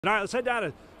All right, let's head down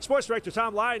to Sports Director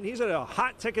Tom Leyden. He's at a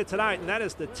hot ticket tonight, and that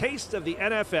is the taste of the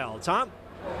NFL. Tom?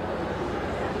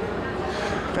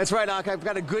 That's right, Doc. I've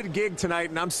got a good gig tonight,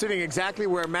 and I'm sitting exactly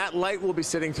where Matt Light will be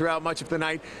sitting throughout much of the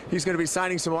night. He's going to be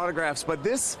signing some autographs, but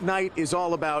this night is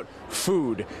all about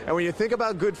food. And when you think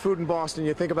about good food in Boston,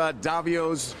 you think about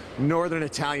Davio's Northern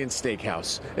Italian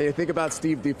Steakhouse, and you think about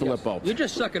Steve DiFillippo. Yes. You're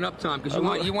just sucking up, Tom,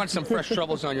 because you want some fresh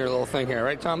truffles on your little thing here,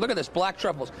 right, Tom? Look at this, black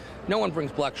truffles. No one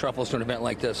brings black truffles to an event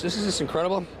like this. Isn't this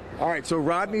incredible? All right, so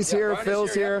Rodney's here,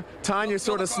 Phil's here. Tanya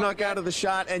sort of snuck out of the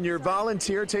shot, and your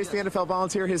volunteer, Taste the NFL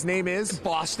volunteer, his name is?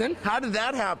 Boston. How did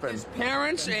that happen? His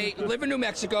parents live in New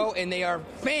Mexico, and they are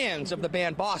fans of the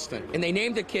band Boston, and they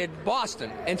named the kid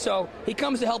Boston. And so he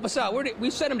comes to help us out.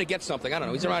 We sent him to get something. I don't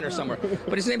know. He's around here somewhere.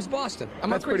 But his name's Boston.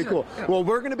 That's pretty cool. Yeah. Well,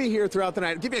 we're going to be here throughout the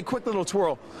night. I'll give you a quick little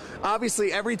twirl.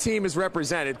 Obviously, every team is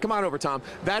represented. Come on over, Tom.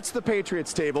 That's the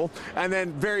Patriots table. And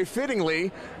then, very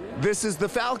fittingly, this is the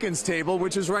Falcons table,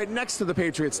 which is right next to the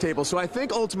Patriots table. So I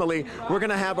think ultimately we're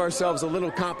going to have ourselves a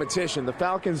little competition. The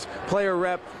Falcons player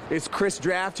rep is Chris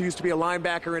Draft, who used to be a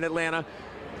linebacker in Atlanta.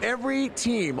 Every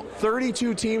team,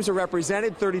 32 teams are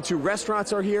represented, 32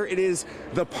 restaurants are here. It is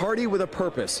the party with a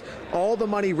purpose. All the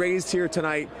money raised here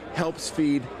tonight helps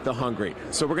feed the hungry.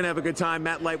 So we're going to have a good time.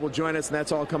 Matt Light will join us, and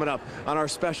that's all coming up on our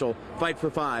special Fight for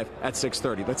Five at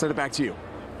 6:30. Let's send it back to you.